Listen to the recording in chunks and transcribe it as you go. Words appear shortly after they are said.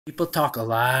People talk a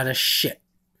lot of shit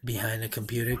behind a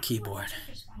computer keyboard.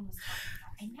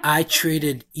 I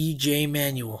treated EJ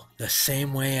Manuel the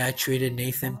same way I treated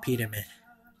Nathan Peterman.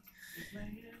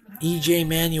 EJ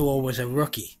Manuel was a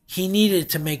rookie. He needed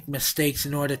to make mistakes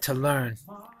in order to learn.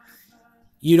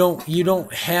 You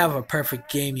don't have a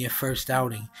perfect game your first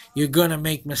outing. You're gonna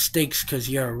make mistakes because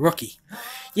you're a rookie.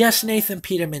 Yes, Nathan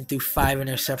Peterman threw 5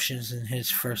 interceptions in his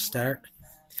first start.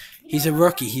 He's a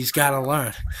rookie. He's got to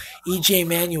learn. EJ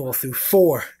Manuel threw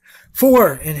 4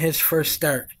 in his first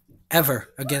start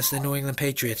ever against the New England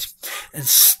Patriots and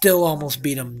still almost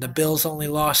beat them. The Bills only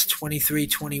lost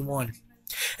 23-21.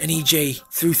 And EJ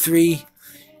threw 3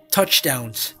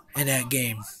 touchdowns in that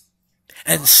game.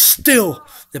 And still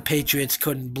the Patriots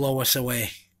couldn't blow us away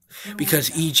because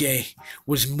EJ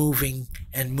was moving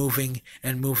and moving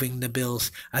and moving the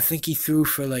Bills. I think he threw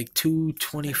for like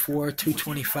 224,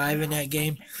 225 in that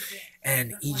game.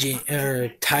 And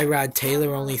Tyrod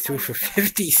Taylor only threw for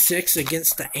 56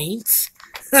 against the Aints.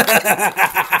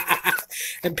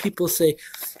 And people say,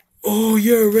 "Oh,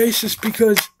 you're a racist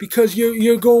because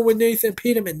you're going with Nathan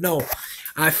Peterman." No,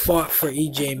 I fought for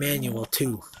EJ Manuel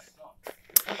too.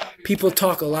 People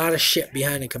talk a lot of shit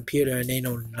behind a computer and they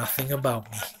know nothing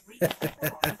about me.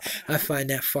 I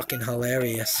find that fucking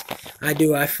hilarious. I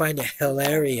do. I find it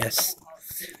hilarious.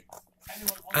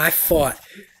 I fought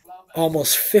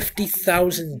almost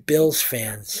 50,000 Bills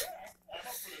fans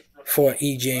for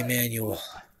EJ Manuel.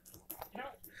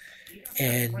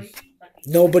 And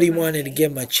nobody wanted to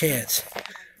give him a chance.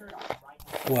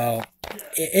 Well,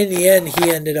 in the end,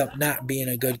 he ended up not being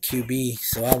a good QB,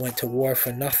 so I went to war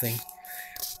for nothing.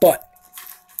 But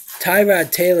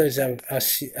Tyrod Taylor's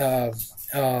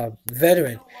a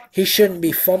veteran. He shouldn't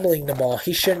be fumbling the ball.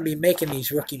 He shouldn't be making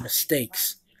these rookie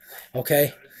mistakes.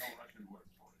 Okay?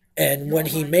 And when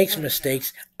he makes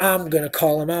mistakes, I'm going to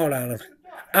call him out on him.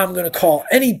 I'm going to call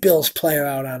any Bills player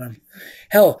out on him.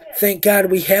 Hell, thank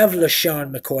God we have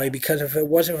LaShawn McCoy, because if it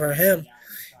wasn't for him,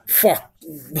 fuck,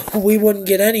 we wouldn't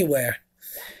get anywhere.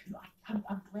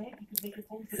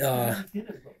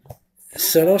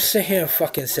 So don't sit here and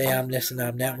fucking say I'm this and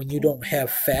I'm that when you don't have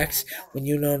facts, when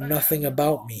you know nothing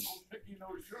about me.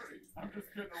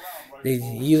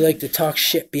 You like to talk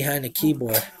shit behind the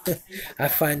keyboard. I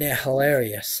find that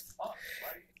hilarious.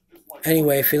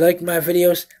 Anyway, if you like my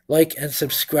videos, like and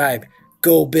subscribe.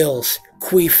 Go Bills.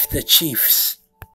 Queef the Chiefs.